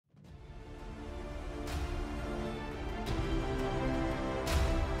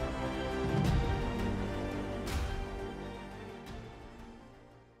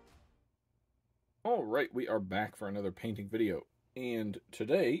Alright, we are back for another painting video. And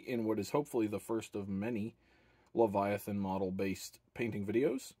today, in what is hopefully the first of many Leviathan model-based painting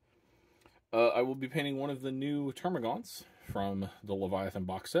videos, I will be painting one of the new Termagaunts from the Leviathan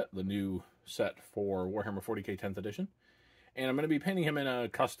box set, the new set for Warhammer 40k 10th edition. And I'm going to be painting him in a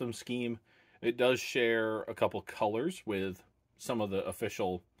custom scheme. It does share a couple colors with some of the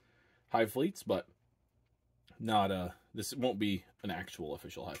official Hive fleets, but not this won't be an actual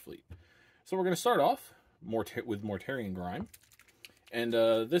official Hive fleet. So we're going to start off with Mortarian Grime. And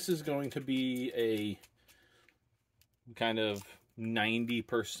this is going to be a kind of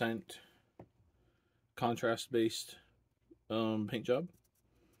 90% contrast-based paint job.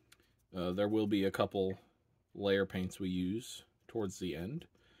 There will be a couple layer paints we use towards the end,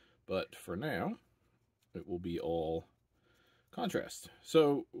 but for now, it will be all contrast.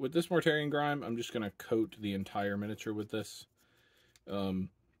 So with this Mortarian Grime, I'm just going to coat the entire miniature with this.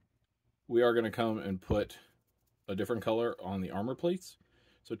 We are going to come and put a different color on the armor plates.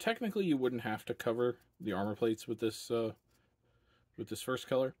 So technically you wouldn't have to cover the armor plates with this first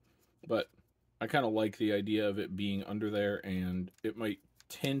color, but I kind of like the idea of it being under there, and it might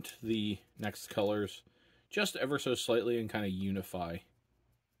tint the next colors just ever so slightly and kind of unify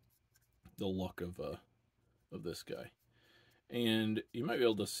the look of this guy. And you might be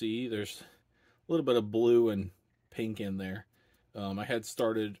able to see there's a little bit of blue and pink in there.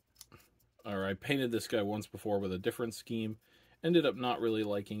 I painted this guy once before with a different scheme, ended up not really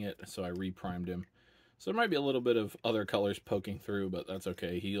liking it, so I reprimed him. So there might be a little bit of other colors poking through, but that's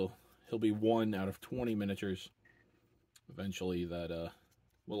okay. He'll be 1 out of 20 miniatures eventually that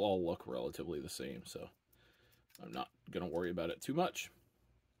will all look relatively the same, so I'm not going to worry about it too much.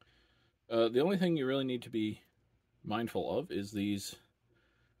 The only thing you really need to be mindful of is he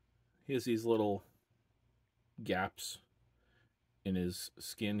has these little gaps in his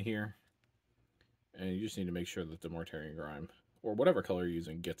skin here. And you just need to make sure that the Mortarian Grime, or whatever color you're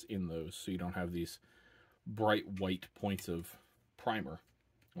using, gets in those, so you don't have these bright white points of primer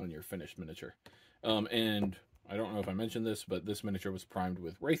on your finished miniature. And I don't know if I mentioned this, but this miniature was primed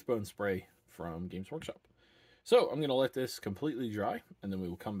with Wraithbone spray from Games Workshop. So I'm going to let this completely dry, and then we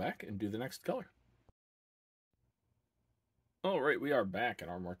will come back and do the next color. Alright, we are back,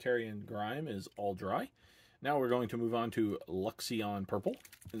 and our Mortarian Grime is all dry. Now we're going to move on to Luxion Purple,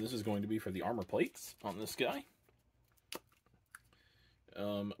 and this is going to be for the armor plates on this guy.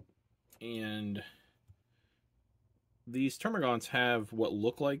 And these Termagaunts have what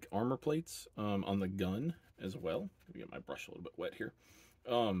look like armor plates on the gun as well. Let me get my brush a little bit wet here.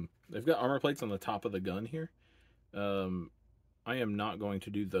 They've got armor plates on the top of the gun here. I am not going to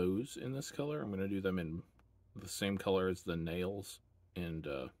do those in this color. I'm going to do them in the same color as the nails and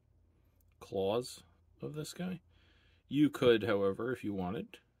claws of this guy. You could, however, if you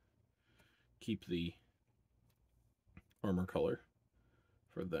wanted, keep the armor color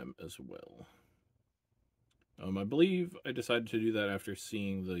for them as well. I believe I decided to do that after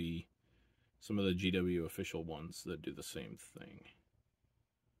seeing some of the GW official ones that do the same thing.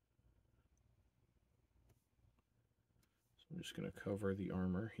 So I'm just going to cover the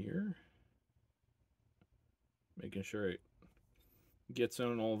armor here, making sure it gets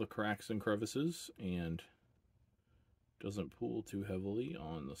in all the cracks and crevices and doesn't pool too heavily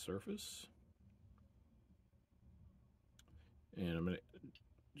on the surface. And I'm going to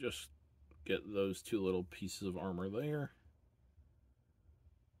just get those 2 little pieces of armor there.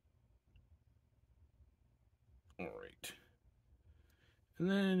 Alright.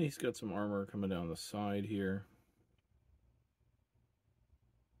 And then he's got some armor coming down the side here.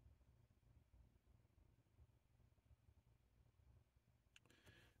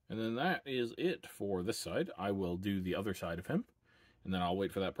 And then that is it for this side. I will do the other side of him, and then I'll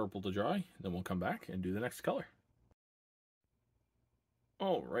wait for that purple to dry, then we'll come back and do the next color.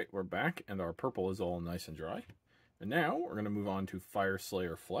 Alright, we're back, and our purple is all nice and dry. And now we're going to move on to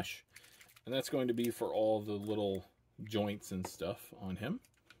Fireslayer Flesh, and that's going to be for all the little joints and stuff on him,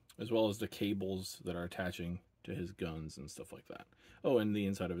 as well as the cables that are attaching to his guns and stuff like that. Oh, and the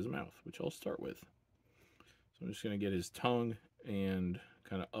inside of his mouth, which I'll start with. So I'm just going to get his tongue and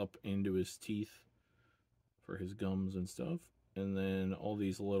kind of up into his teeth for his gums and stuff, and then all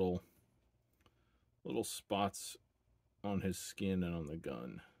these little spots on his skin and on the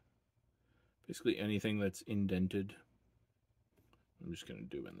gun. Basically anything that's indented, I'm just going to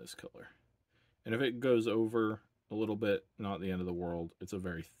do in this color. And if it goes over a little bit, not the end of the world. It's a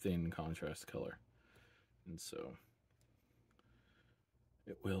very thin contrast color, and so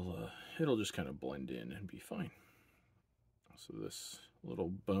it'll just kind of blend in and be fine. So this little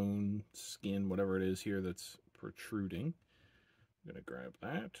bone, skin, whatever it is here that's protruding, I'm going to grab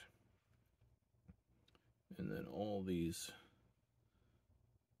that. And then all these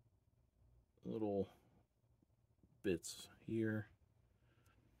little bits here.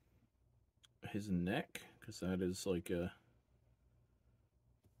 His neck, because that is like a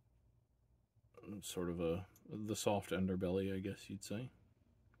sort of the soft underbelly, I guess you'd say.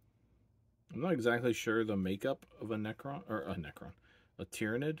 I'm not exactly sure the makeup of a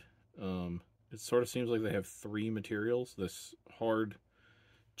Tyranid. It sort of seems like they have 3 materials: this hard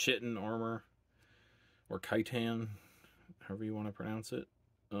chitin armor, or chitin, however you want to pronounce it.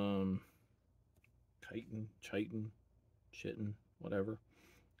 Chitin, whatever.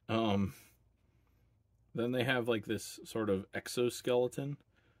 Then they have like this sort of exoskeleton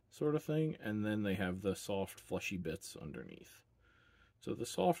sort of thing, and then they have the soft fleshy bits underneath. So the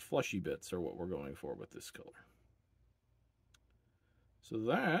soft fleshy bits are what we're going for with this color. So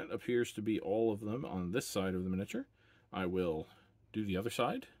that appears to be all of them on this side of the miniature. I will do the other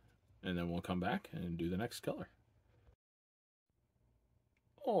side, and then we'll come back and do the next color.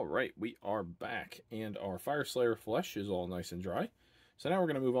 Alright, we are back, and our Fyreslayer flesh is all nice and dry. So now we're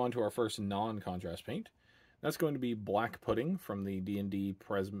going to move on to our first non-contrast paint. That's going to be Black Pudding from the D&D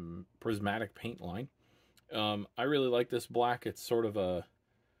Prismatic paint line. I really like this black. It's sort of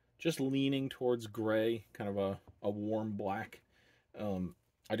just leaning towards gray, kind of a warm black.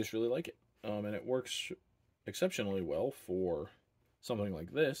 I just really like it. And it works exceptionally well for something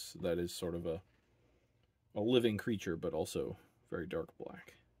like this that is sort of a living creature, but also very dark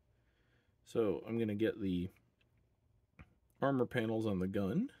black. So I'm going to get the armor panels on the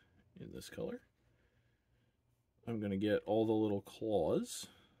gun in this color. I'm going to get all the little claws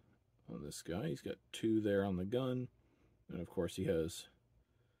on this guy. He's got 2 there on the gun, and of course he has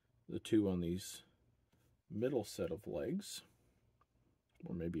the 2 on these middle set of legs,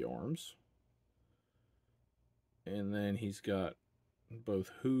 or maybe arms. And then he's got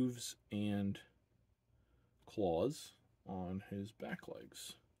both hooves and claws on his back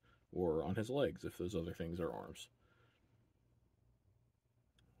legs, or on his legs if those other things are arms.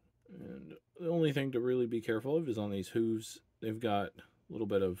 And the only thing to really be careful of is on these hooves. They've got a little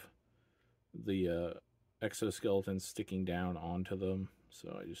bit of the exoskeleton sticking down onto them,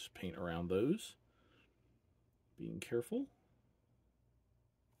 so I just paint around those, being careful.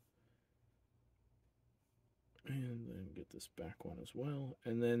 And then get this back one as well.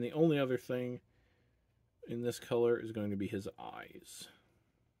 And then the only other thing in this color is going to be his eyes.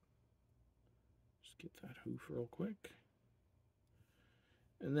 Just get that hoof real quick.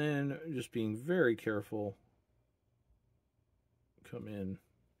 And then just being very careful, come in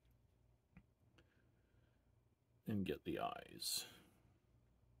and get the eyes.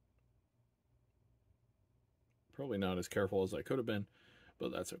 Probably not as careful as I could have been,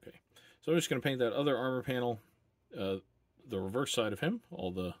 but that's okay. So I'm just going to paint that other armor panel, the reverse side of him,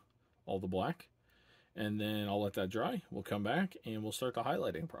 all the black, and then I'll let that dry. We'll come back and we'll start the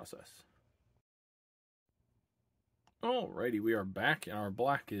highlighting process. Alrighty, we are back, and our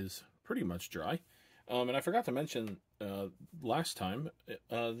black is pretty much dry. And I forgot to mention last time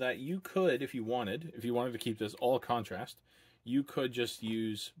that you could, if you wanted to keep this all contrast, you could just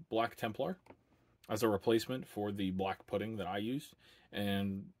use Black Templar as a replacement for the Black Pudding that I used,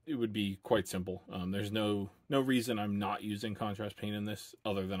 and it would be quite simple. There's no reason I'm not using contrast paint in this,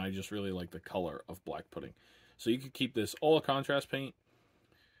 other than I just really like the color of Black Pudding. So you could keep this all contrast paint,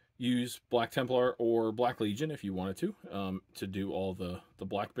 use Black Templar or Black Legion if you wanted to do all the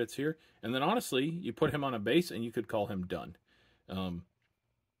black bits here. And then honestly, you put him on a base and you could call him done.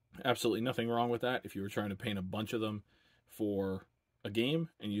 Absolutely nothing wrong with that. If you were trying to paint a bunch of them for a game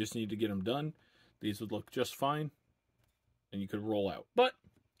and you just need to get them done, these would look just fine and you could roll out. But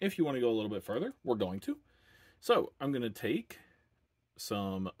if you want to go a little bit further, we're going to. So I'm going to take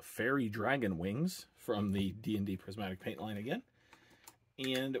some Fairy Dragon Wings from the D&D Prismatic paint line again.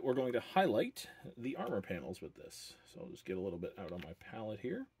 And we're going to highlight the armor panels with this. So I'll just get a little bit out on my palette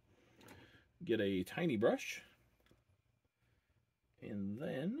here. Get a tiny brush. And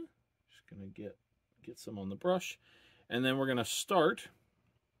then just going to get some on the brush. And then we're going to start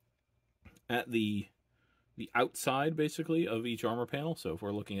at the outside, basically, of each armor panel. So if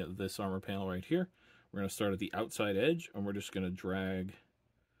we're looking at this armor panel right here, we're going to start at the outside edge, and we're just going to drag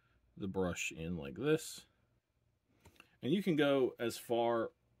the brush in like this. And you can go as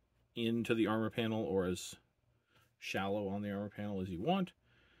far into the armor panel or as shallow on the armor panel as you want.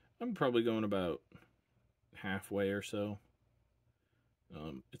 I'm probably going about halfway or so.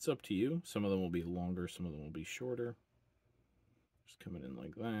 It's up to you. Some of them will be longer, some of them will be shorter. Just coming in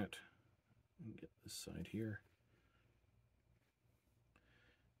like that. And get this side here.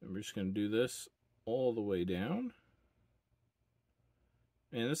 And we're just going to do this all the way down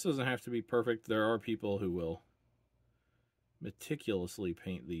And this doesn't have to be perfect. There are people who will meticulously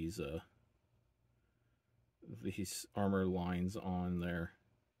paint these armor lines on their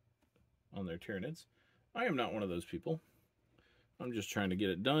Tyranids. I am not one of those people. I'm just trying to get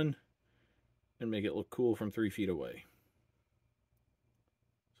it done and make it look cool from 3 feet away.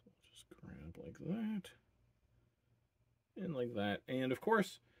 So I'll just grab like that and like that. And of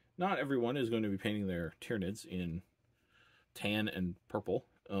course, not everyone is going to be painting their Tyranids in tan and purple.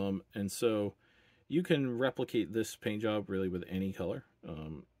 And so you can replicate this paint job really with any color.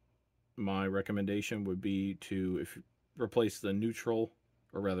 My recommendation would be to replace the neutral,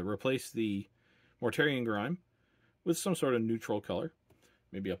 or rather replace the Mortarion Grime with some sort of neutral color,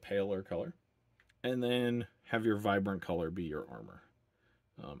 maybe a paler color, and then have your vibrant color be your armor.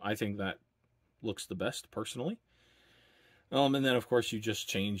 I think that looks the best, personally. And then, of course, you just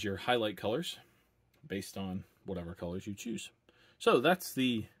change your highlight colors based on whatever colors you choose. So that's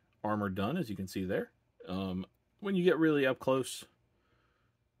the armor done, as you can see there. When you get really up close,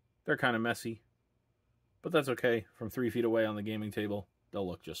 they're kind of messy, but that's okay. From 3 feet away on the gaming table, they'll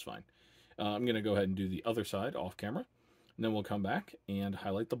look just fine. I'm going to go ahead and do the other side off camera, and then we'll come back and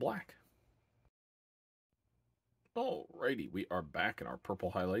highlight the black. Alrighty, we are back, and our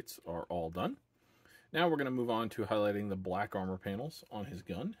purple highlights are all done. Now we're going to move on to highlighting the black armor panels on his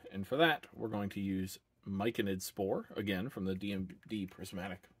gun, and for that, we're going to use Myconid Spore, again, from the D&D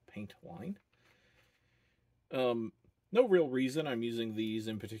Prismatic paint line. No real reason I'm using these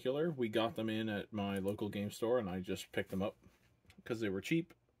in particular. We got them in at my local game store, and I just picked them up because they were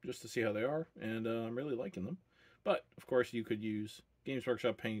cheap, just to see how they are, and I'm really liking them. But, of course, you could use Games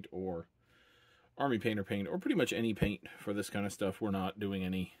Workshop paint or Army Painter paint, or pretty much any paint for this kind of stuff. We're not doing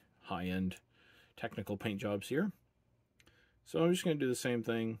any high-end technical paint jobs here. So I'm just going to do the same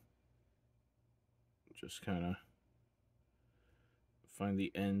thing. Just kind of find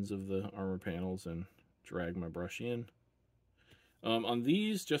the ends of the armor panels and drag my brush in. On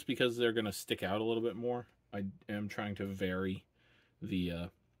these, just because they're going to stick out a little bit more, I am trying to vary the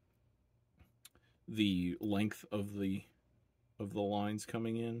length of the lines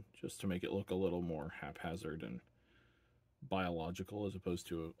coming in, just to make it look a little more haphazard and biological as opposed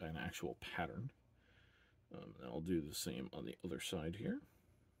to an actual pattern. I'll do the same on the other side here.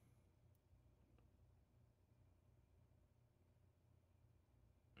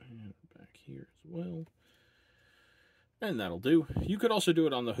 And back here as well. And that'll do. You could also do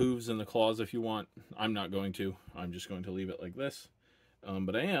it on the hooves and the claws if you want. I'm not going to. I'm just going to leave it like this.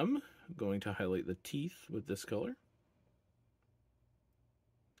 But I am going to highlight the teeth with this color.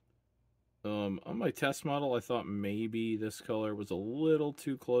 On my test model, I thought maybe this color was a little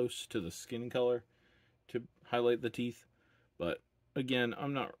too close to the skin color to highlight the teeth. But again,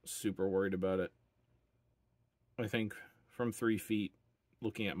 I'm not super worried about it. I think from 3 feet,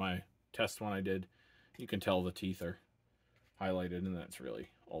 looking at my test one I did, you can tell the teeth are highlighted, and that's really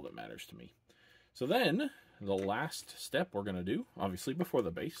all that matters to me. So then, the last step we're going to do, obviously before the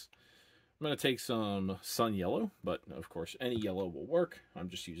base, I'm going to take some sun yellow, but of course any yellow will work. I'm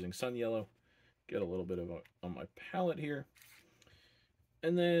just using sun yellow. Get a little bit of it on my palette here.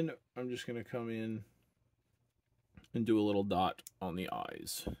 And then I'm just going to come in and do a little dot on the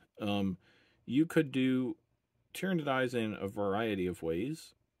eyes. You could do Tyranid eyes in a variety of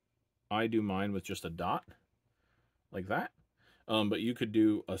ways. I do mine with just a dot, like that. But you could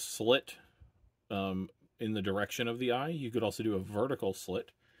do a slit in the direction of the eye. You could also do a vertical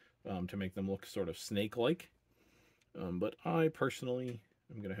slit to make them look sort of snake-like. But I personally,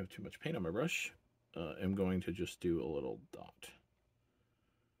 I'm going to have too much paint on my brush. I'm going to just do a little dot.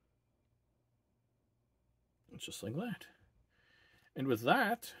 Just like that. And with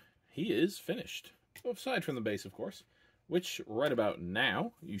that, he is finished. Aside from the base, of course, which right about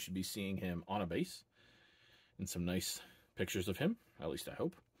now, you should be seeing him on a base. And some nice pictures of him, at least I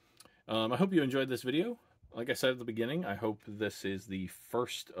hope. I hope you enjoyed this video. Like I said at the beginning, I hope this is the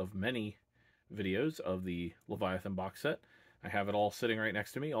first of many videos of the Leviathan box set. I have it all sitting right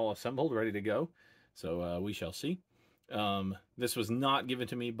next to me, all assembled, ready to go. So we shall see. This was not given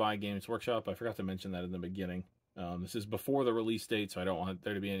to me by Games Workshop. I forgot to mention that in the beginning. This is before the release date, so I don't want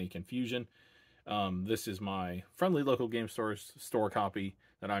there to be any confusion. This is my friendly local game store's store copy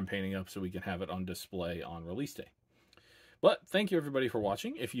that I'm painting up so we can have it on display on release day. But thank you everybody for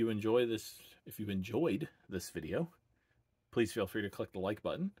watching. If you enjoyed this video, please feel free to click the like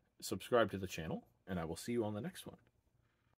button, subscribe to the channel, and I will see you on the next one.